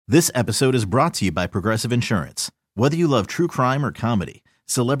This episode is brought to you by Progressive Insurance. Whether you love true crime or comedy,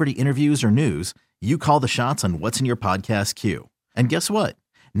 celebrity interviews or news, you call the shots on what's in your podcast queue. And guess what?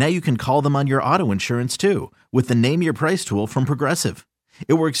 Now you can call them on your auto insurance too with the Name Your Price tool from Progressive.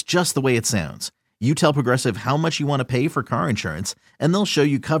 It works just the way it sounds. You tell Progressive how much you want to pay for car insurance, and they'll show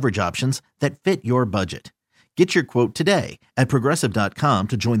you coverage options that fit your budget. Get your quote today at Progressive.com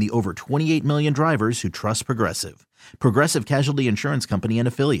to join the over 28 million drivers who trust Progressive. Progressive Casualty Insurance Company and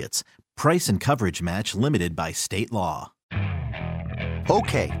Affiliates. Price and coverage match limited by state law.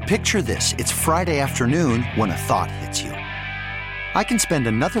 Okay, picture this. It's Friday afternoon when a thought hits you. I can spend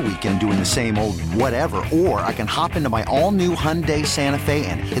another weekend doing the same old whatever, or I can hop into my all-new Hyundai Santa Fe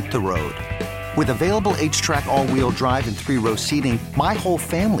and hit the road. With available H-Track all-wheel drive and 3-row seating, my whole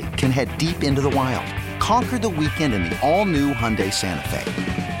family can head deep into the wild. Conquer the weekend in the all-new Hyundai Santa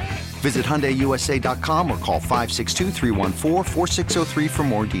Fe. Visit HyundaiUSA.com or call 562-314-4603 for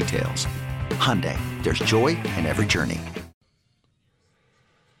more details. Hyundai, there's joy in every journey.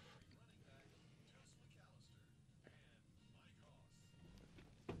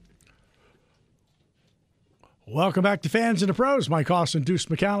 Welcome back to Fans and the Pros. Mike Austin, Deuce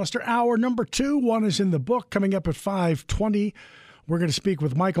McAllister. Hour number 2. One is in the book. Coming up at 5:20, we're going to speak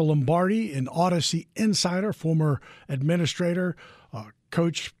with Michael Lombardi, an Odyssey insider, former administrator,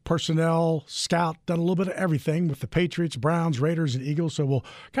 coach, personnel, scout, done a little bit of everything with the Patriots, Browns, Raiders, and Eagles. So we'll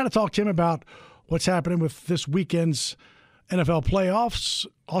kind of talk to him about what's happening with this weekend's NFL playoffs.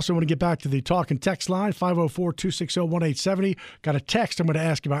 Also want to get back to the talk and text line, 504-260-1870. Got a text I'm going to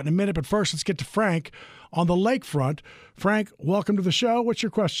ask you about in a minute. But first, let's get to Frank on the lakefront. Frank, welcome to the show. What's your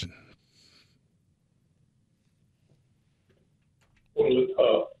question?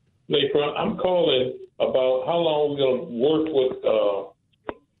 Lakefront, I'm calling about how long we're going to work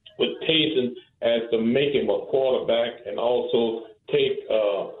with Taysom as to make him a quarterback, and also take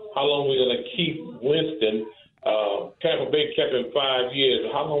how long we're going to keep Winston. Tampa Bay kept him 5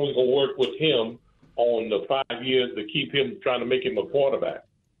 years. How long we going to work with him on the 5 years to keep him, trying to make him a quarterback?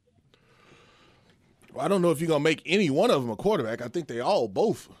 Well, I don't know if you're going to make any one of them a quarterback. I think they all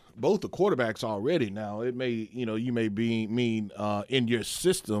both the quarterbacks already. Now, it may, you may mean in your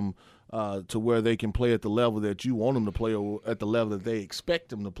system to where they can play at the level that you want them to play, or at the level that they expect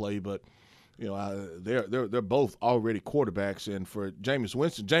them to play. But they're both already quarterbacks. And for Jameis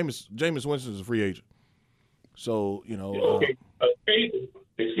Winston, Jameis Winston is a free agent. So okay.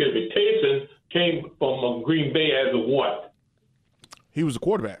 Taysom came from Green Bay as a what? He was a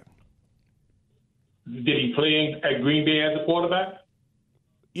quarterback. Did he play at Green Bay as a quarterback?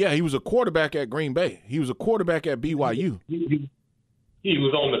 Yeah, he was a quarterback at Green Bay. He was a quarterback at BYU. He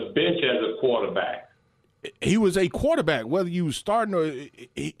was on the bench as a quarterback. He was a quarterback, whether you was starting or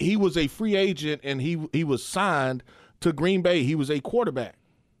he was a free agent, and he was signed to Green Bay. He was a quarterback.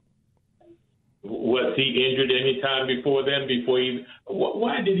 Was he injured any time before then?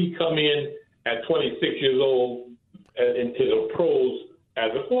 Why did he come in at 26 years old into the pros as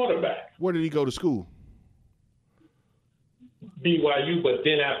a quarterback? Where did he go to school? BYU, but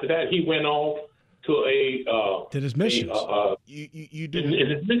then after that he went off to did his missions. You do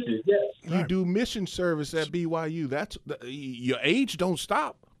his missions, yes. You do mission service at BYU. That's your age don't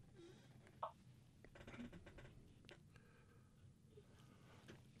stop.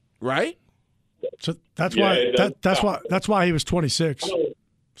 Right? So that's why he was 26.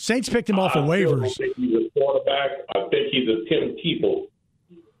 Saints picked him off of waivers. I think he's a quarterback. I think he's a Tim Tebow.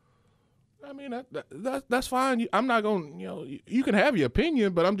 I mean that's fine. I'm not going. You can have your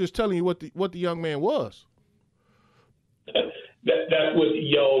opinion, but I'm just telling you what the young man was. That's what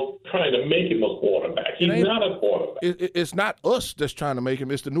y'all trying to make him a quarterback. He's not a quarterback. It's not us that's trying to make him.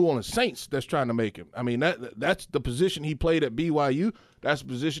 It's the New Orleans Saints that's trying to make him. I mean that's the position he played at BYU. That's the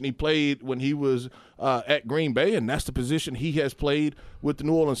position he played when he was at Green Bay, and that's the position he has played with the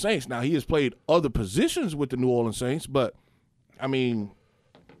New Orleans Saints. Now, he has played other positions with the New Orleans Saints, but, I mean,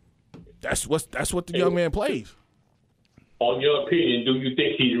 that's what the young man plays. On your opinion, do you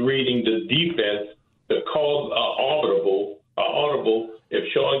think he's reading the defense to call audible?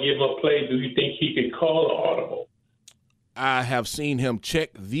 If Sean gives him a play, do you think he can call an audible? I have seen him check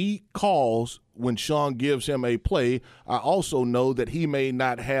the calls when Sean gives him a play. I also know that he may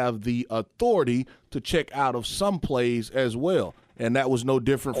not have the authority to check out of some plays as well. And that was no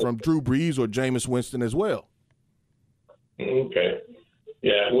different from Drew Brees or Jameis Winston as well. Okay.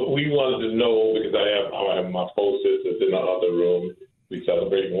 Yeah, we wanted to know because I have my full sisters in the other room. We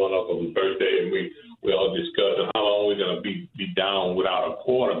celebrating one of them's birthday, and we all discussing how long we're going to be down without a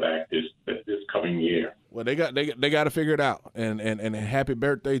quarterback this coming year. Well, they got to figure it out, and happy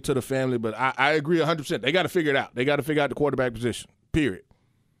birthday to the family. But I agree 100%. They got to figure it out. They got to figure out the quarterback position. Period.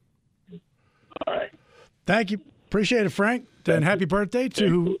 Thank you. Appreciate it, Frank. And happy birthday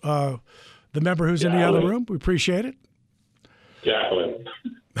to the member who's in the other room. We appreciate it. Jacqueline.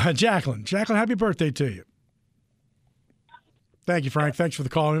 Jacqueline, happy birthday to you. Thank you, Frank. Thanks for the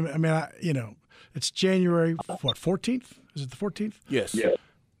call. I mean, it's January, 14th? Is it the 14th? Yes. Yeah.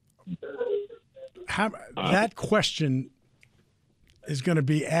 That question is going to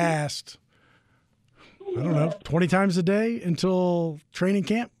be asked, I don't know, 20 times a day until training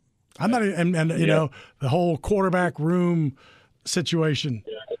camp. I'm not, the whole quarterback room situation.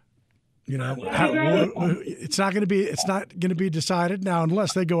 It's not going to be decided now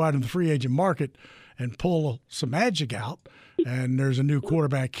unless they go out in the free agent market and pull some magic out. And there's a new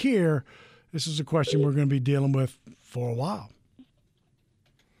quarterback here. This is a question we're going to be dealing with for a while.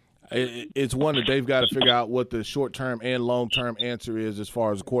 It's one that they've got to figure out what the short-term and long-term answer is as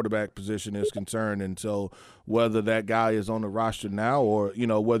far as the quarterback position is concerned. And so whether that guy is on the roster now or,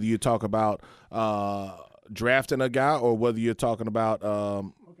 whether you talk about drafting a guy or whether you're talking about,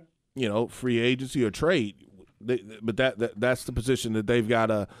 free agency or trade. But that's the position that they've got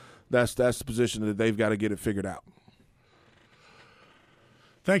to that's the position that they've got to get it figured out.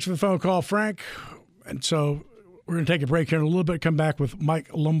 Thanks for the phone call, Frank. And so we're going to take a break here in a little bit, come back with Mike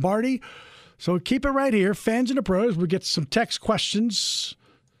Lombardi. So keep it right here. Fans and the Pros, we get some text questions.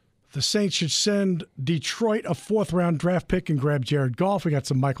 The Saints should send Detroit a fourth-round draft pick and grab Jared Goff. We got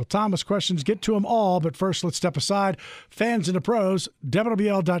some Michael Thomas questions. Get to them all, but first let's step aside. Fans and the Pros,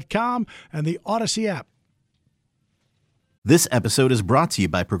 WBL.com, and the Odyssey app. This episode is brought to you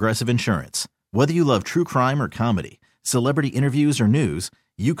by Progressive Insurance. Whether you love true crime or comedy, celebrity interviews or news,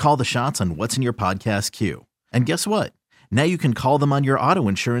 you call the shots on what's in your podcast queue. And guess what? Now you can call them on your auto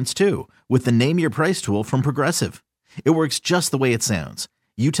insurance too with the Name Your Price tool from Progressive. It works just the way it sounds.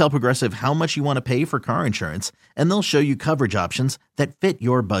 You tell Progressive how much you want to pay for car insurance, and they'll show you coverage options that fit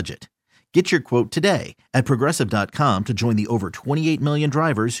your budget. Get your quote today at Progressive.com to join the over 28 million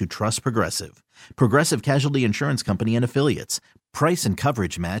drivers who trust Progressive. Progressive Casualty Insurance Company and Affiliates. Price and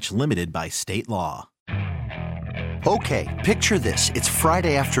coverage match limited by state law. Okay, picture this. It's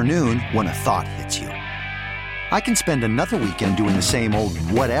Friday afternoon when a thought hits you. I can spend another weekend doing the same old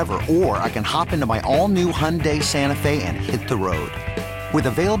whatever, or I can hop into my all-new Hyundai Santa Fe and hit the road. With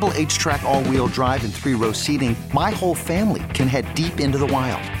available H-Track all-wheel drive and 3-row seating, my whole family can head deep into the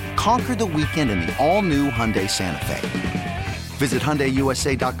wild. Conquer the weekend in the all-new Hyundai Santa Fe. Visit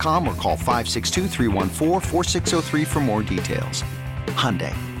HyundaiUSA.com or call 562-314-4603 for more details.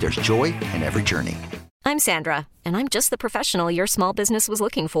 Hyundai, there's joy in every journey. I'm Sandra, and I'm just the professional your small business was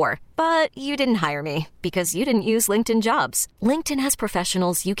looking for. But you didn't hire me because you didn't use LinkedIn Jobs. LinkedIn has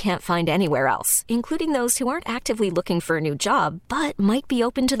professionals you can't find anywhere else, including those who aren't actively looking for a new job, but might be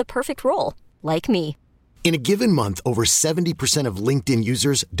open to the perfect role, like me. In a given month, over 70% of LinkedIn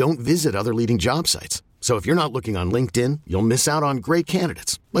users don't visit other leading job sites. So if you're not looking on LinkedIn, you'll miss out on great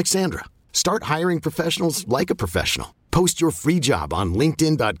candidates like Sandra. Start hiring professionals like a professional. Post your free job on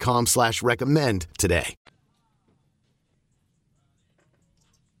linkedin.com/recommend today.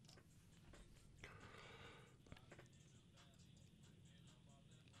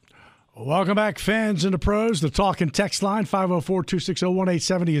 Welcome back, fans and the pros. The talk and text line,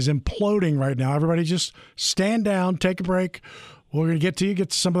 504-260-1870, is imploding right now. Everybody just stand down, take a break. We're going to get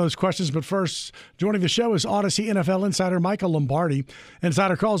to some of those questions. But first, joining the show is Odyssey NFL insider Michael Lombardi.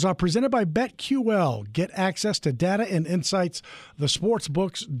 Insider calls are presented by BetQL. Get access to data and insights the sports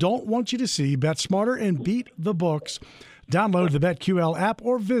books don't want you to see. Bet smarter and beat the books. Download the BetQL app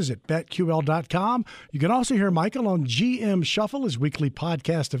or visit BetQL.com. You can also hear Michael on GM Shuffle, his weekly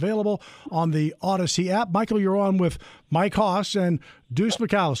podcast available on the Odyssey app. Michael, you're on with Mike Hoss and Deuce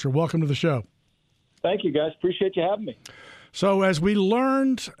McAllister. Welcome to the show. Thank you, guys. Appreciate you having me. So as we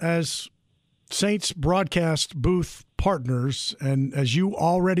learned as Saints broadcast booth partners, and as you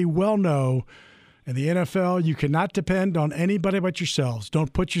already well know, in the NFL, you cannot depend on anybody but yourselves.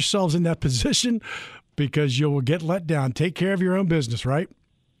 Don't put yourselves in that position because you will get let down. Take care of your own business, right?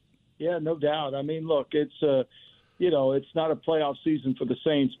 Yeah, no doubt. I mean, look, it's it's not a playoff season for the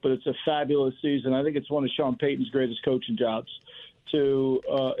Saints, but it's a fabulous season. I think it's one of Sean Payton's greatest coaching jobs to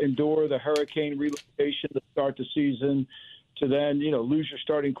endure the hurricane relocation to start the season, to then, lose your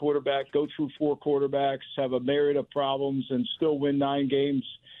starting quarterback, go through 4 quarterbacks, have a myriad of problems, and still win 9 games.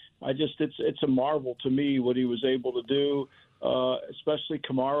 It's a marvel to me what he was able to do, especially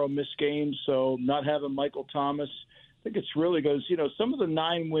Kamara missed games. So not having Michael Thomas, I think it's really goes, some of the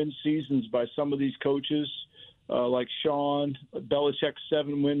 9-win seasons by some of these coaches, like Sean, Belichick's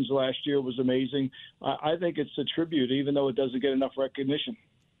 7 wins last year was amazing. I think it's a tribute, even though it doesn't get enough recognition.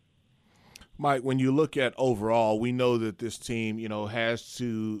 Mike, when you look at overall, we know that this team, has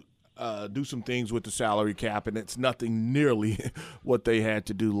to do some things with the salary cap, and it's nothing nearly what they had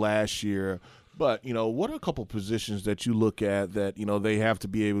to do last year. But, what are a couple positions that you look at that, they have to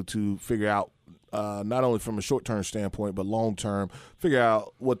be able to figure out, not only from a short-term standpoint, but long-term, figure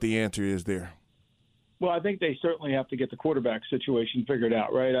out what the answer is there? Well, I think they certainly have to get the quarterback situation figured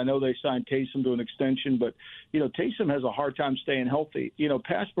out, right? I know they signed Taysom to an extension, but, Taysom has a hard time staying healthy.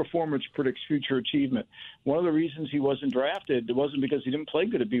 Past performance predicts future achievement. One of the reasons he wasn't drafted, it wasn't because he didn't play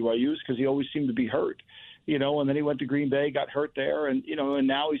good at BYU, it was because he always seemed to be hurt. And then he went to Green Bay, got hurt there, and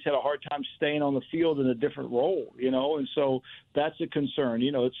now he's had a hard time staying on the field in a different role, and so that's a concern.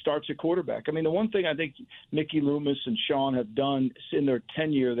 It starts at quarterback. I mean, the one thing I think Mickey Loomis and Sean have done in their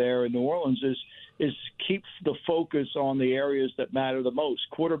tenure there in New Orleans is keep the focus on the areas that matter the most: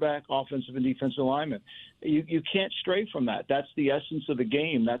 quarterback, offensive, and defensive linemen. You can't stray from that. That's the essence of the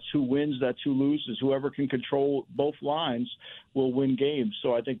game. That's who wins, that's who loses. Whoever can control both lines will win games.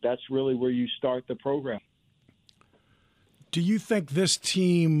 So I think that's really where you start the program. Do you think this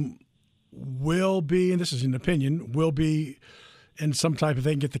team will be, and this is an opinion, will be in some type of,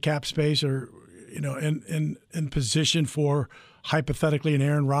 they can get the cap space or, in position for hypothetically an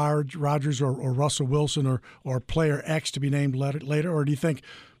Aaron Rodgers or Russell Wilson or player X to be named later? Or do you think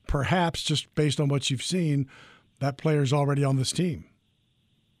perhaps, just based on what you've seen, that player is already on this team?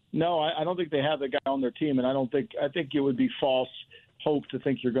 No, I don't think they have the guy on their team, and I think it would be false hope to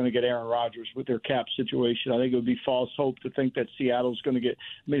think you're going to get Aaron Rodgers with their cap situation. I think it would be false hope to think that Seattle's going to get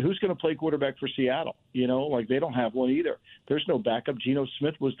 – I mean, who's going to play quarterback for Seattle? They don't have one either. There's no backup. Geno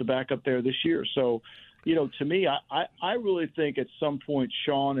Smith was the backup there this year. So, to me, I really think at some point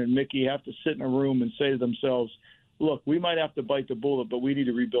Sean and Mickey have to sit in a room and say to themselves, look, we might have to bite the bullet, but we need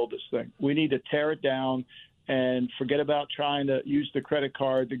to rebuild this thing. We need to tear it down and forget about trying to use the credit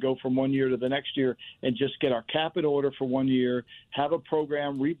card to go from one year to the next year and just get our cap in order for 1 year, have a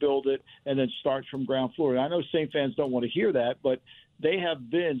program, rebuild it, and then start from ground floor. And I know Saint fans don't want to hear that, but they have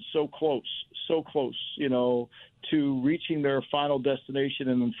been so close, to reaching their final destination.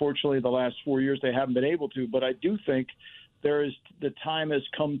 And unfortunately, the last 4 years, they haven't been able to. But I do think the time has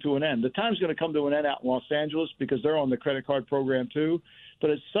come to an end. The time's going to come to an end out in Los Angeles because they're on the credit card program too.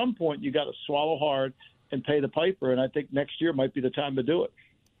 But at some point, you got to swallow hard and pay the piper, and I think next year might be the time to do it.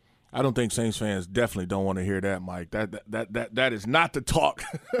 I don't think Saints fans definitely don't want to hear that, Mike. That is not the talk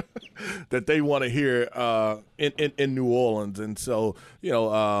that they want to hear in New Orleans. And so,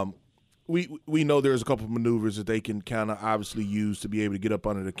 we know there's a couple of maneuvers that they can kind of obviously use to be able to get up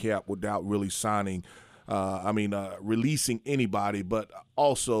under the cap without really signing. Releasing anybody. But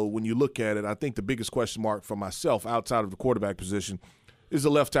also, when you look at it, I think the biggest question mark for myself outside of the quarterback position is the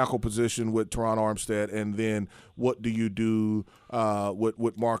left tackle position with Teron Armstead, and then what do you do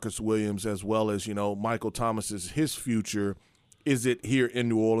with Marcus Williams, as well as, Michael Thomas his future? Is it here in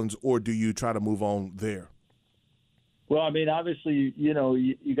New Orleans, or do you try to move on there? Well, I mean, obviously,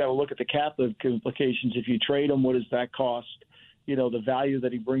 you got to look at the cap implications. If you trade him, what does that cost? The value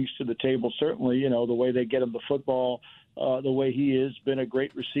that he brings to the table, certainly, the way they get him the football, the way he has been a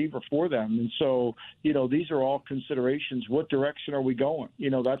great receiver for them. And so, these are all considerations. What direction are we going?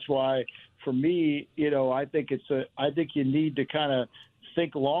 That's why for me, I think you need to kind of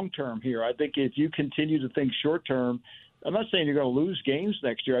think long-term here. I think if you continue to think short-term, I'm not saying you're going to lose games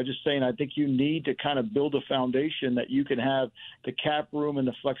next year. I'm just saying I think you need to kind of build a foundation that you can have the cap room and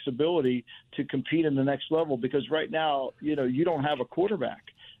the flexibility to compete in the next level, because right now, you don't have a quarterback.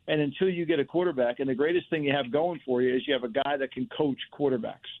 And until you get a quarterback, and the greatest thing you have going for you is you have a guy that can coach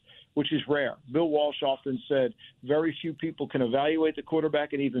quarterbacks, which is rare. Bill Walsh often said very few people can evaluate the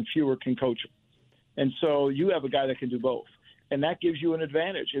quarterback and even fewer can coach him. And so you have a guy that can do both. And that gives you an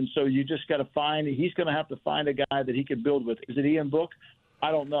advantage. And so you just got to he's going to have to find a guy that he can build with. Is it Ian Book?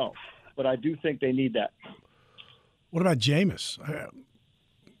 I don't know. But I do think they need that. What about Jameis? I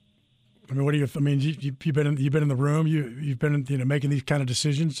mean, you've been in the room. You've been making these kind of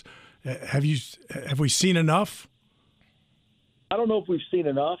decisions. Have we seen enough? I don't know if we've seen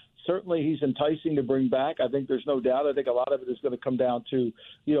enough. Certainly, he's enticing to bring back. I think there's no doubt. I think a lot of it is going to come down to,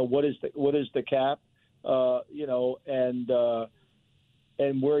 what is the cap,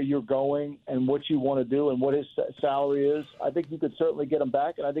 and where you're going and what you want to do and what his salary is. I think you could certainly get him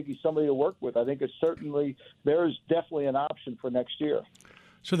back, and I think he's somebody to work with. I think there's definitely an option for next year.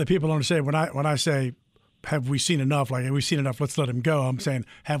 So that people don't understand when I say, have we seen enough? Like, have we seen enough? Let's let him go. I'm saying,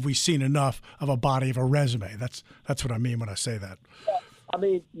 have we seen enough of a body of a resume? That's what I mean when I say that. Yeah, I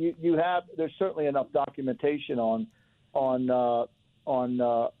mean, you have. There's certainly enough documentation on Jameis.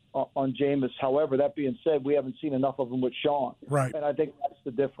 However, that being said, we haven't seen enough of him with Sean. Right. And I think that's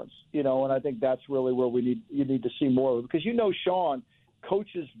the difference. And I think that's really where you need to see more of it. Because Sean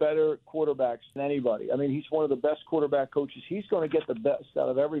coaches better quarterbacks than anybody. I mean, he's one of the best quarterback coaches. He's going to get the best out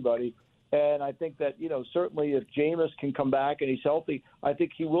of everybody. And I think that, certainly if Jameis can come back and he's healthy, I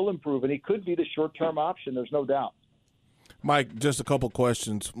think he will improve. And he could be the short-term option. There's no doubt. Mike, just a couple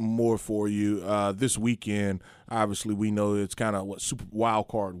questions more for you. This weekend, obviously, we know it's kind of super wild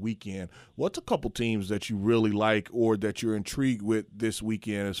card weekend. What's a couple teams that you really like or that you're intrigued with this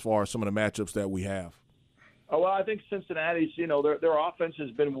weekend as far as some of the matchups that we have? Well, I think Cincinnati's, their offense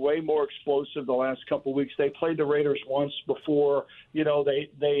has been way more explosive the last couple of weeks. They played the Raiders once before.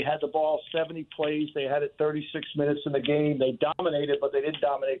 They had the ball 70 plays. They had it 36 minutes in the game. They dominated, but they didn't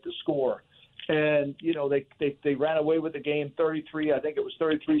dominate the score. And, they ran away with the game 33. I think it was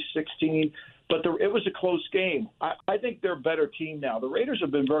 33-16. But it was a close game. I think they're a better team now. The Raiders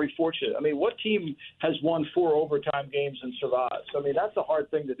have been very fortunate. I mean, what team has won 4 overtime games and survives? I mean, that's a hard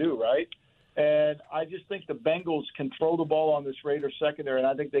thing to do, right? And I just think the Bengals can throw the ball on this Raiders secondary, and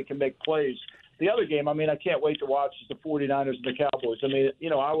I think they can make plays. The other game, I mean, I can't wait to watch is the 49ers and the Cowboys. I mean,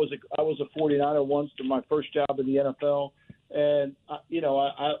 I was a 49er once in my first job in the NFL. And, I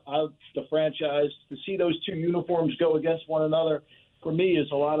the franchise, to see those two uniforms go against one another, for me,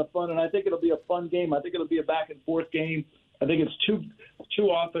 is a lot of fun. And I think it'll be a fun game. I think it'll be a back-and-forth game. I think it's two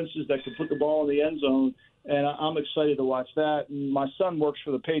offenses that can put the ball in the end zone. And I'm excited to watch that. And my son works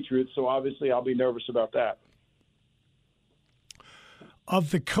for the Patriots, so obviously I'll be nervous about that. Of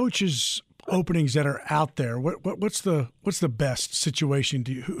the coaches' openings that are out there, what's the best situation?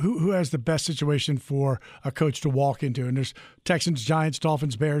 Who has the best situation for a coach to walk into? And there's Texans, Giants,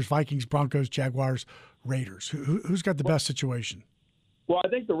 Dolphins, Bears, Vikings, Broncos, Jaguars, Raiders. Who's got the best situation? Well, I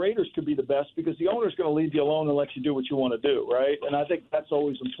think the Raiders could be the best because the owner's going to leave you alone and let you do what you want to do, right? And I think that's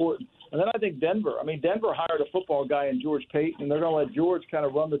always important. And then I think Denver. I mean, Denver hired a football guy in George Payton, and they're going to let George kind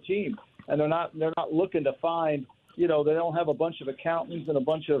of run the team. And they're not looking to find, they don't have a bunch of accountants and a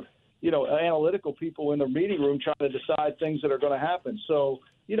bunch of, analytical people in the meeting room trying to decide things that are going to happen. So,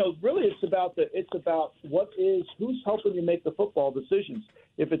 really it's about who's helping you make the football decisions.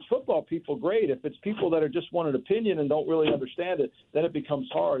 If it's football people, great. If it's people that are just want an opinion and don't really understand it, then it becomes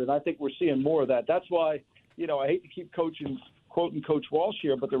hard. And I think we're seeing more of that. That's why, I hate to keep quoting Coach Walsh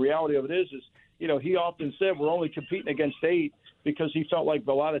here, but the reality of it is, he often said we're only competing against 8 because he felt like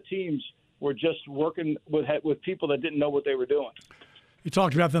a lot of teams were just working with people that didn't know what they were doing. You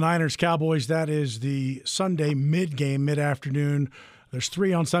talked about the Niners-Cowboys. That is the Sunday mid-game, mid-afternoon. There's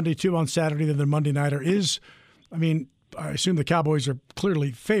 3 on Sunday, 2 on Saturday. Then the Monday nighter I assume the Cowboys are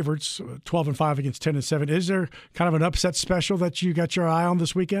clearly favorites, 12-5 against 10-7. Is there kind of an upset special that you got your eye on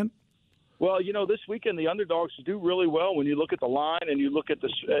this weekend? Well, this weekend the underdogs do really well when you look at the line and you look at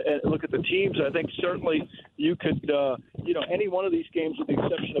the teams. I think certainly you could, any one of these games, with the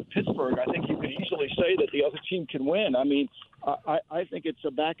exception of Pittsburgh, I think you could easily say that the other team can win. I mean, I think it's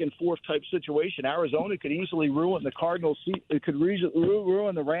a back and forth type situation. Arizona could easily ruin the Cardinals. It could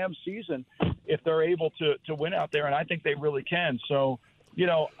ruin the Rams season if they're able to win out there, and I think they really can. So,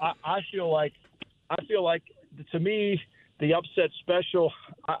 I feel like to me, the upset special,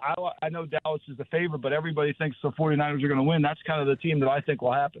 I know Dallas is the favorite, but everybody thinks the 49ers are going to win. That's kind of the team that I think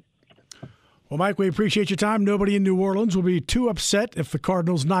will happen. Well, Mike, we appreciate your time. Nobody in New Orleans will be too upset if the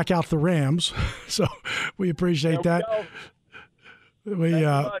Cardinals knock out the Rams. So we appreciate that.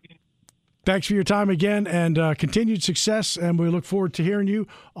 Thanks for your time again and continued success, and we look forward to hearing you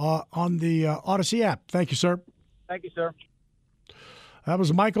on the Odyssey app. Thank you, sir. Thank you, sir. That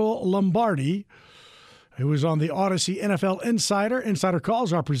was Michael Lombardi, who was on the Odyssey NFL Insider. Insider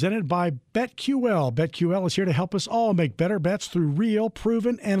calls are presented by BetQL. BetQL is here to help us all make better bets through real,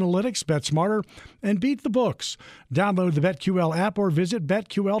 proven analytics. Bet smarter and beat the books. Download the BetQL app or visit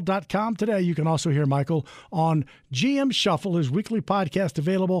BetQL.com today. You can also hear Michael on GM Shuffle, his weekly podcast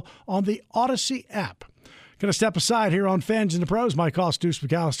available on the Odyssey app. Going to step aside here on Fans and the Pros. Mike Hoss, Deuce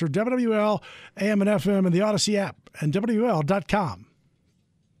McAllister, WWL, AM and FM, and the Odyssey app, and WWL.com.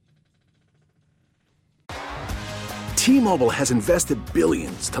 T-Mobile has invested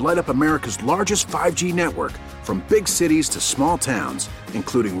billions to light up America's largest 5G network, from big cities to small towns,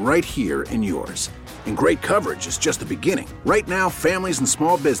 including right here in yours. And great coverage is just the beginning. Right now, families and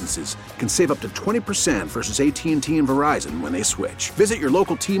small businesses can save up to 20% versus AT&T and Verizon when they switch. Visit your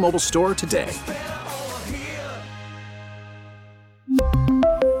local T-Mobile store today.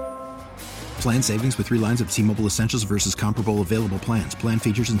 Plan savings with 3 lines of T-Mobile Essentials versus comparable available plans. Plan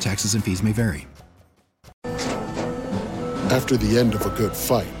features and taxes and fees may vary. After the end of a good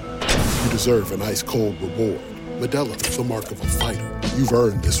fight, you deserve an ice-cold reward. Modelo is the mark of a fighter. You've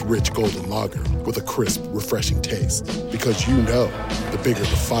earned this rich golden lager with a crisp, refreshing taste. Because you know, the bigger the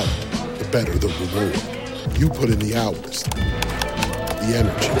fight, the better the reward. You put in the hours, the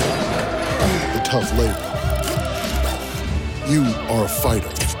energy, the tough labor. You are a fighter,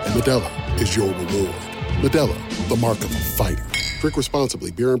 and Modelo is your reward. Modelo, the mark of a fighter. Drink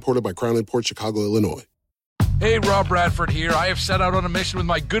responsibly. Beer imported by Crown Imports, Chicago, Illinois. Hey, Rob Bradford here. I have set out on a mission with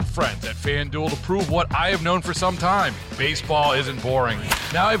my good friends at FanDuel to prove what I have known for some time. Baseball isn't boring.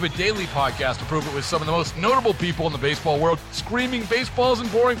 Now I have a daily podcast to prove it with some of the most notable people in the baseball world, screaming baseball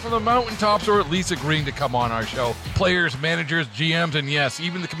isn't boring from the mountaintops, or at least agreeing to come on our show. Players, managers, GMs, and yes,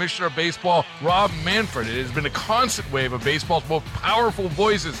 even the commissioner of baseball, Rob Manfred. It has been a constant wave of baseball's most powerful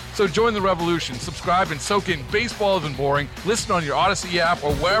voices. So join the revolution. Subscribe and soak in Baseball Isn't Boring. Listen on your Odyssey app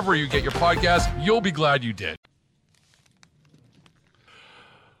or wherever you get your podcasts. You'll be glad you did.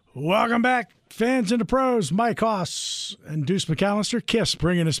 Welcome back, fans and the pros. Mike Hoss and Deuce McAllister. Kiss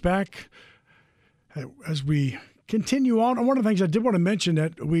bringing us back as we continue on. And one of the things I did want to mention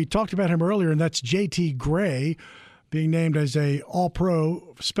that we talked about him earlier, and that's J.T. Gray being named as a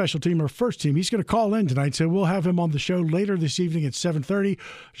All-Pro special team or first team. He's going to call in tonight, so we'll have him on the show later this evening at 7:30.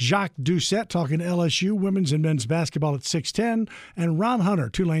 Jacques Doucette talking LSU women's and men's basketball at 6:10, and Ron Hunter,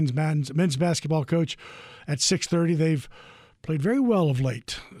 Tulane's men's basketball coach, at 6:30. They've played very well of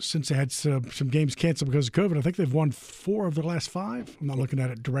late since they had some games canceled because of COVID. I think they've won 4 of the last 5. I'm not looking at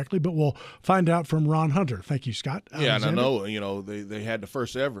it directly, but we'll find out from Ron Hunter. Thank you, Scott. Yeah, and I know, they had the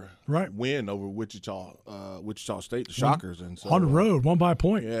first ever win over Wichita State, the Shockers. And so, on the road, won by a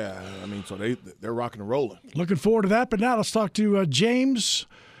point. Yeah, I mean, so they're rocking and rolling. Looking forward to that. But now let's talk to James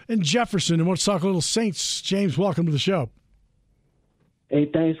and Jefferson, and let's talk a little Saints. James, welcome to the show. Hey,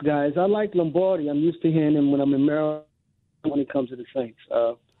 thanks, guys. I like Lombardi. I'm used to hearing him when I'm in Maryland when it comes to the Saints.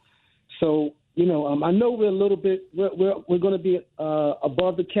 I know we're a little bit we're going to be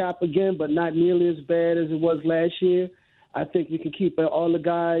above the cap again, but not nearly as bad as it was last year. I think we can keep all the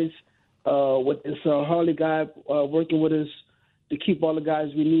guys with this Harley guy working with us to keep all the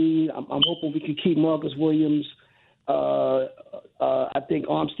guys we need. I'm hoping we can keep Marcus Williams. I think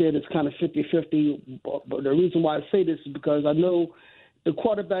Armstead is kind of 50-50. But the reason why I say this is because I know the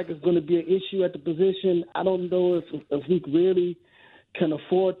quarterback is going to be an issue at the position. I don't know if we really can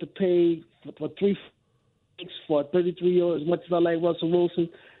afford to pay for 3 picks for a 33-year-old. As much as I like Russell Wilson,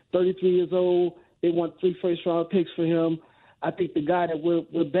 33 years old, they want 3 first-round picks for him. I think the guy that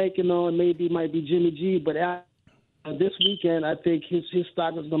we're banking on might be Jimmy G, but this weekend I think his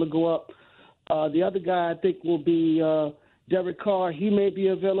stock is going to go up. The other guy I think will be Derek Carr. He may be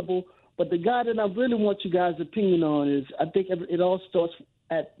available. But the guy that I really want you guys' opinion on is I think it all starts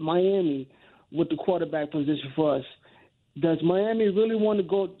at Miami with the quarterback position for us. Does Miami really want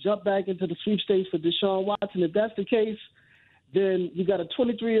to jump back into the sweepstakes for Deshaun Watson? If that's the case, then you got a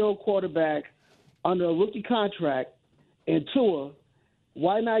 23-year-old quarterback under a rookie contract and Tua.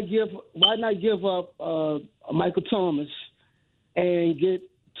 Why not give up Michael Thomas and get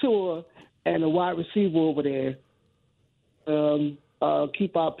Tua and a wide receiver over there?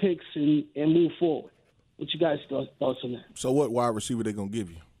 Keep our picks and move forward. What you guys thoughts on that? So what wide receiver they going to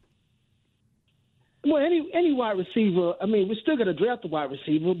give you? Well, any wide receiver. I mean, we're still going to draft a wide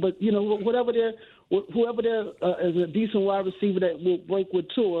receiver, but, whoever there is a decent wide receiver that will work with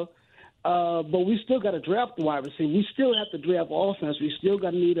Tua, but we still got to draft the wide receiver. We still have to draft offense. We still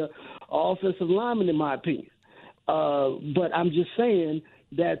got to need an offensive lineman, in my opinion. But I'm just saying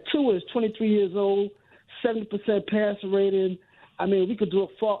that Tua is 23 years old, 70% passer rating. I mean, we could do a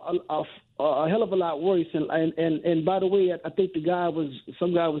hell of a lot worse. And by the way, I think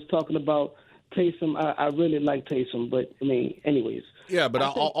some guy was talking about Taysom. I really like Taysom, but I mean, anyways. Yeah, but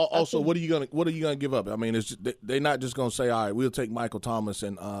what are you gonna give up? I mean, they're not just gonna say, all right, we'll take Michael Thomas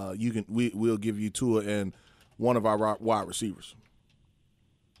and we'll give you Tua and one of our wide receivers.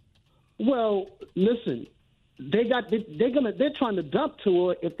 Well, listen, they're trying to dump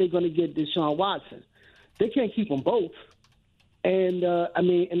Tua if they're gonna get Deshaun Watson. They can't keep them both. And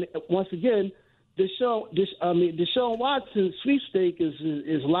once again, Deshaun Watson's sweepstake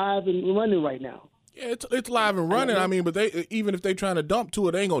is live and running right now. Yeah, it's live and running. I mean, but even if they're trying to dump to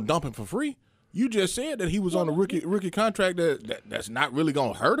it, they ain't gonna dump him for free. You just said that he was on a rookie contract that's not really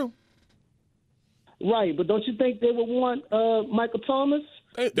gonna hurt him. Right, but don't you think they would want Michael Thomas?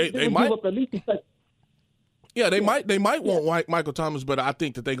 They might. Give up at least they might want Michael Thomas, but I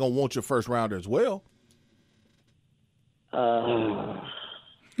think that they're gonna want your first rounder as well.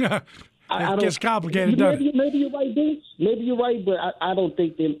 It gets complicated, doesn't it? Maybe you're right, Deuce. Maybe you're right, but I don't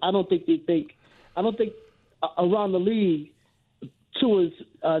think around the league Tua's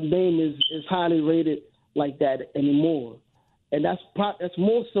name is highly rated like that anymore, and that's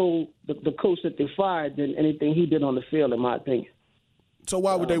more so the coach that they fired than anything he did on the field, in my opinion. So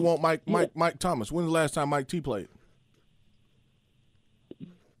why would they want Mike Thomas? When's the last time Mike T played?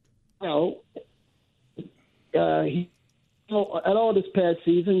 he at all this past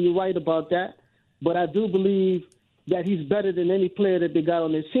season. You're right about that, but I do believe that he's better than any player that they got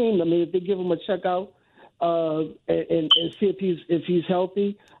on their team. I mean, if they give him a checkout and see if he's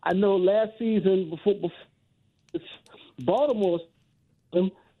healthy. I know last season before Baltimore, I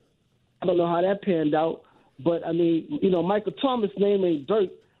don't know how that panned out, but I mean, Michael Thomas' name ain't dirt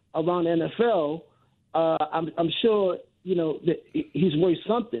around the NFL. I'm sure that he's worth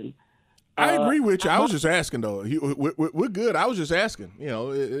something. I agree with you. I was just asking, though. We're good. I was just asking.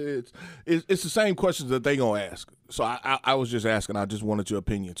 It's the same questions that they gonna ask. So I was just asking. I just wanted your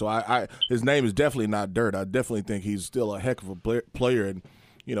opinion. So his name is definitely not dirt. I definitely think he's still a heck of a player. And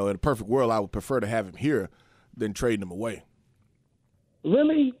in a perfect world, I would prefer to have him here than trading him away.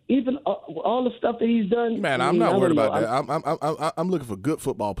 Really, even all the stuff that he's done. Man, I'm not worried about that. I'm looking for good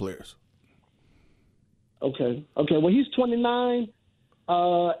football players. Okay. Well, he's 29.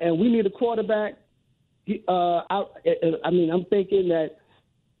 And we need a quarterback. I'm thinking that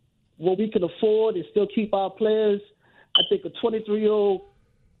what we can afford is still keep our players. I think a 23-year-old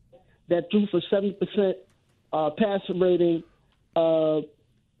that threw for 70% passer rating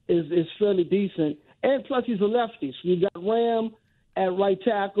is fairly decent. And plus, he's a lefty. So you got Ram at right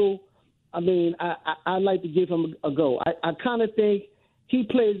tackle. I mean, I'd like to give him a go. I kind of think he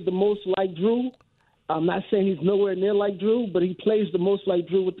plays the most like Drew. I'm not saying he's nowhere near like Drew, but he plays the most like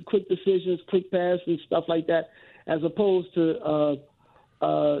Drew with the quick decisions, quick pass, and stuff like that, as opposed to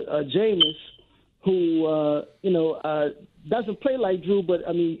Jameis, who doesn't play like Drew. But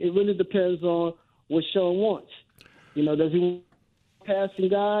I mean, it really depends on what Sean wants. Does he want a passing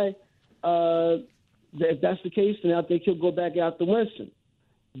guy? If that's the case, then I think he'll go back out to Winston.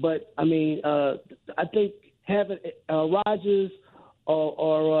 But I mean, I think having Rodgers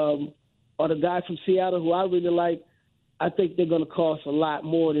or the guy from Seattle who I really like, I think they're going to cost a lot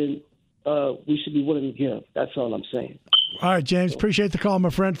more than we should be willing to give. That's all I'm saying. All right, James. Appreciate the call, my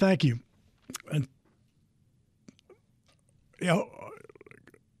friend. Thank you. And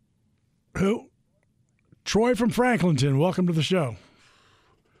who? Troy from Franklinton. Welcome to the show.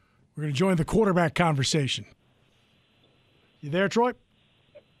 We're going to join the quarterback conversation. You there, Troy?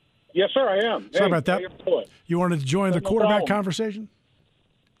 Yes, sir, I am. Sorry about that. You wanted to join the quarterback conversation?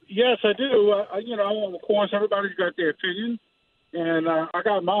 Yes, I do. Of course, everybody's got their opinion, and I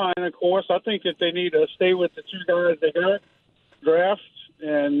got mine. Of course, I think that they need to stay with the two guys they got, draft,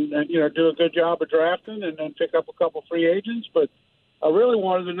 and do a good job of drafting, and then pick up a couple free agents. But I really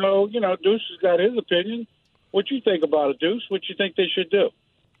wanted to know, Deuce has got his opinion. What you think about it, Deuce? What you think they should do?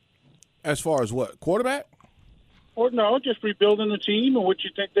 As far as what, quarterback? Or no, just rebuilding the team, and what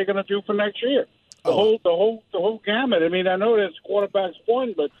you think they're going to do for next year. The whole gamut. I mean, I know that's quarterback's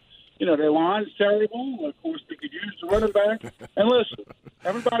fun, but their line's terrible. Of course, they could use the running back. And listen,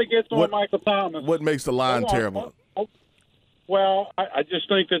 everybody gets on Michael Thomas. What makes the line terrible? Well, I just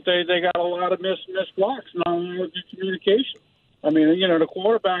think that they got a lot of missed blocks, not a lot of good communication. I mean, the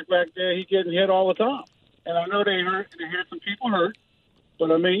quarterback back there, he's getting hit all the time. And I know they had some people hurt, but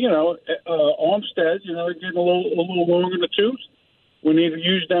I mean, Armstead, getting a little long in the tooth. We need to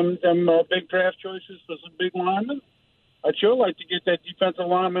use them big draft choices for some big linemen. I'd sure like to get that defensive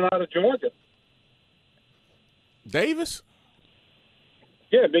lineman out of Georgia. Davis?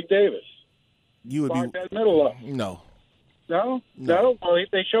 Yeah, Big Davis. You would be that middle up. No. No. Well,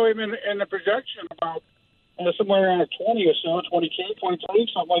 they show him in the projection about somewhere around 20 or so, 22, 23,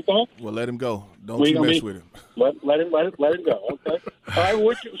 something like that. Well, let him go. Don't you mess with him. Let him go. Okay. All right.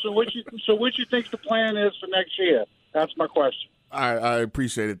 What you think the plan is for next year? That's my question. I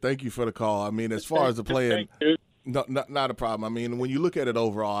appreciate it. Thank you for the call. I mean, as far as the plan, not a problem. I mean, when you look at it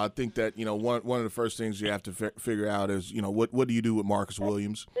overall, I think that one of the first things you have to figure out is what do you do with Marcus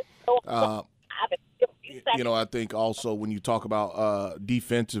Williams? I think also when you talk about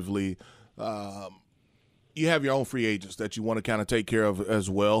defensively, you have your own free agents that you want to kind of take care of as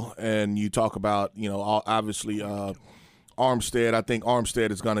well, and you talk about obviously. Armstead, I think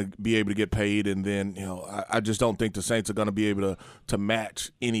Armstead is going to be able to get paid, and then I just don't think the Saints are going to be able to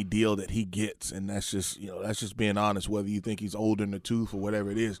match any deal that he gets, and that's just being honest. Whether you think he's older in the tooth or whatever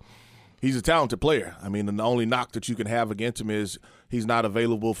it is, he's a talented player. I mean, and the only knock that you can have against him is he's not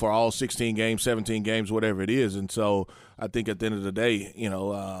available for all 16 games, 17 games, whatever it is, and so I think at the end of the day,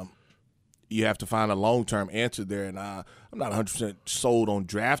 you have to find a long-term answer there, and I'm not 100% sold on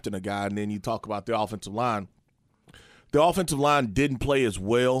drafting a guy, and then you talk about the offensive line. The offensive line didn't play as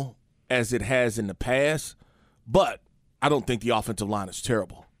well as it has in the past, but I don't think the offensive line is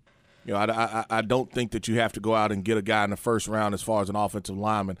terrible. I don't think that you have to go out and get a guy in the first round as far as an offensive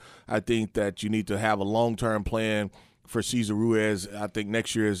lineman. I think that you need to have a long-term plan for Cesar Ruiz. I think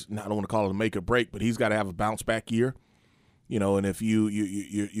next year is, I don't want to call it a make or break, but he's got to have a bounce back year. And if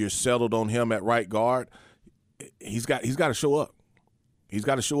you're settled on him at right guard, he's got to show up. He's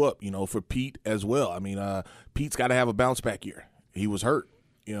got to show up, for Pete as well. I mean, Pete's got to have a bounce back year. He was hurt,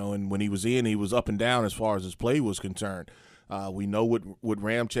 and when he was in, he was up and down as far as his play was concerned. We know with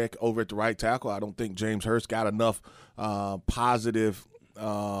Ramczyk over at the right tackle, I don't think James Hurst got enough positive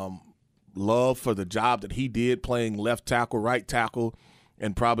love for the job that he did playing left tackle, right tackle,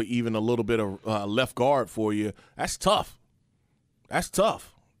 and probably even a little bit of left guard for you. That's tough. That's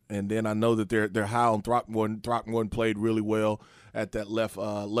tough. And then I know that they're high on Throckmorton. Throckmorton played really well at that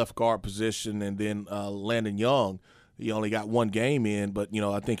left guard position, and then Landon Young, he only got one game in, but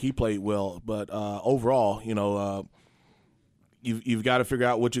I think he played well. But overall, you've got to figure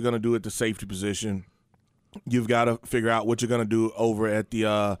out what you're going to do at the safety position. You've got to figure out what you're going to do over at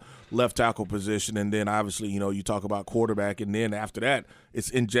the left tackle position, and then obviously you talk about quarterback, and then after that it's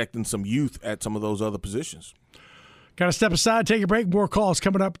injecting some youth at some of those other positions. Got to step aside, take a break. More calls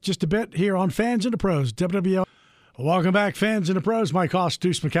coming up just a bit here on Fans and the Pros, WWL. Welcome back, Fans and the Pros. Mike Hoss,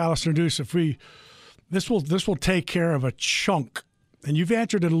 Deuce McAllister. Deuce, this will take care of a chunk, and you've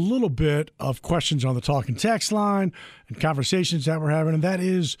answered a little bit of questions on the talk and text line and conversations that we're having, and that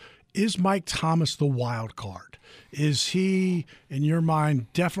is Mike Thomas the wild card? Is he, in your mind,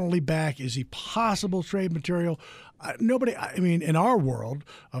 definitely back? Is he possible trade material? In our world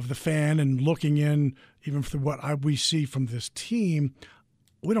of the fan and looking in, even for what we see from this team,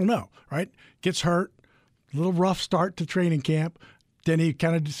 we don't know, right? Gets hurt, a little rough start to training camp. Then he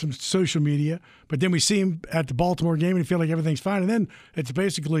kind of did some social media. But then we see him at the Baltimore game and you feel like everything's fine. And then it's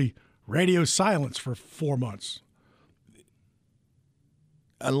basically radio silence for 4 months.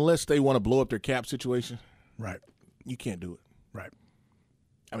 Unless they want to blow up their cap situation. Right. You can't do it. Right.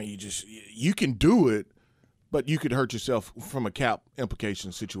 I mean, you can do it, but you could hurt yourself from a cap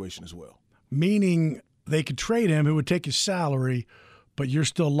implication situation as well. Meaning they could trade him, it would take his salary, but you're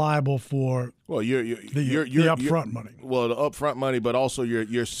still liable for the upfront money. Well, the upfront money, but also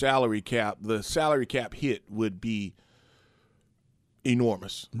your salary cap. The salary cap hit would be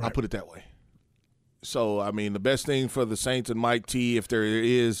enormous. Right. I'll put it that way. So, I mean, the best thing for the Saints and Mike T, if there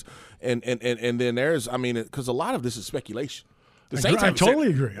is, and then there's, because a lot of this is speculation. I totally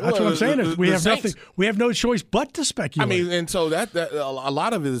agree. That's what I'm saying. We have nothing. We have no choice but to speculate. And so that a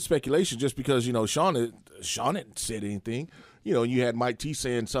lot of it is speculation, just because Sean hadn't said anything. You had Mike T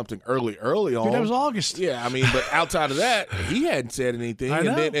saying something early on. Dude, that was August. Yeah, but outside of that, he hadn't said anything. I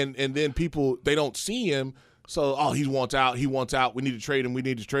know. And then people, they don't see him. So he wants out. We need to trade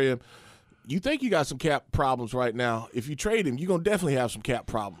him. You think you got some cap problems right now. If you trade him, you're going to definitely have some cap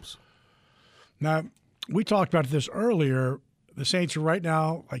problems. Now, we talked about this earlier. The Saints are right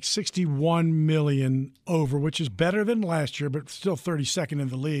now like $61 million over, which is better than last year, but still 32nd in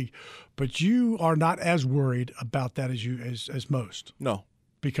the league. But you are not as worried about that as most. No.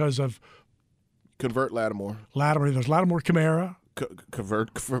 Because of convert Lattimore. There's Lattimore, Kamara.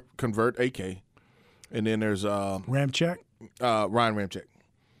 Convert AK. And then there's Ramczyk. Ryan Ramczyk.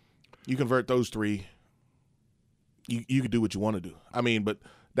 You convert those three, you can do what you want to do. But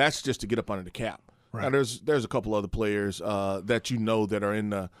that's just to get up under the cap. Right. Now, there's a couple other players that that are in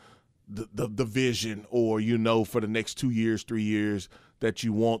the vision, or for the next 2 years, 3 years that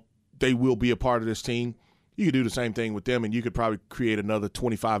you want, they will be a part of this team. You could do the same thing with them, and you could probably create another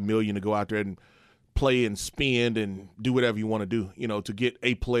 $25 million to go out there and play and spend and do whatever you want to do, to get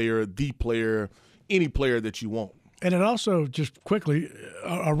a player, the player, any player that you want. And it also, just quickly,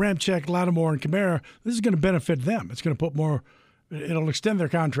 a Ramczyk, Lattimore, and Kamara, this is going to benefit them. It's going to put more – it'll extend their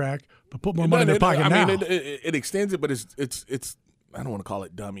contract, but put more money in their pocket now. It extends it, but it's I don't want to call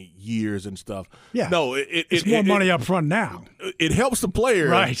it dummy years and stuff. Yeah. No, it's more money up front now. It helps the player.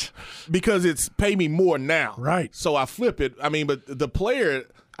 Right. Because it's pay me more now. Right. So I flip it. But the player,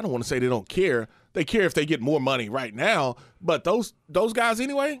 I don't want to say they don't care. They care if they get more money right now, but those guys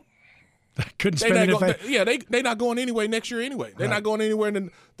anyway – couldn't spend anything. They're not going anyway next year anyway. They're not going anywhere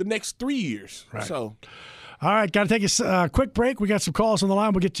in the next 3 years. Right. So, all right, got to take a quick break. We got some calls on the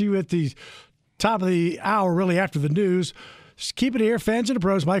line. We'll get to you at the top of the hour, really after the news. Just keep it here. Fans and the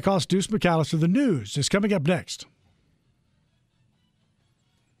Pros, Mike Hoss, Deuce McAllister. The news is coming up next.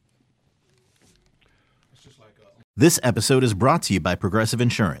 This episode is brought to you by Progressive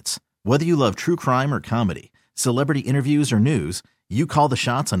Insurance. Whether you love true crime or comedy, celebrity interviews or news, you call the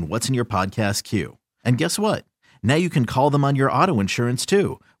shots on what's in your podcast queue. And guess what? Now you can call them on your auto insurance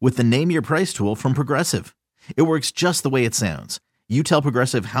too with the Name Your Price tool from Progressive. It works just the way it sounds. You tell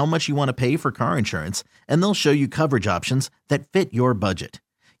Progressive how much you want to pay for car insurance, and they'll show you coverage options that fit your budget.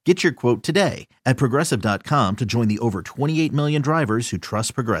 Get your quote today at Progressive.com to join the over 28 million drivers who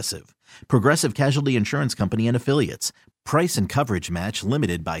trust Progressive. Progressive Casualty Insurance Company and Affiliates. Price and coverage match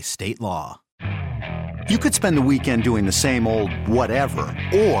limited by state law. You could spend the weekend doing the same old whatever,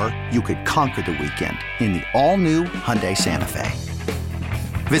 or you could conquer the weekend in the all-new Hyundai Santa Fe.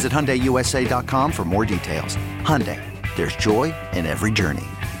 Visit HyundaiUSA.com for more details. Hyundai, there's joy in every journey.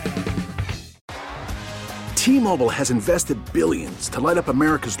 T-Mobile has invested billions to light up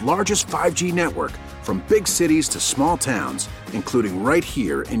America's largest 5G network, from big cities to small towns, including right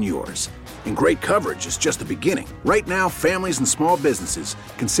here in yours. And great coverage is just the beginning. Right now, families and small businesses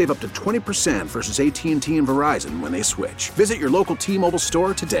can save up to 20% versus AT&T and Verizon when they switch. Visit your local T-Mobile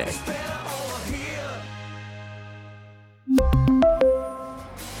store today.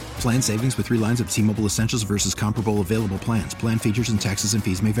 Plan savings with 3 lines of T-Mobile Essentials versus comparable available plans. Plan features and taxes and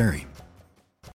fees may vary.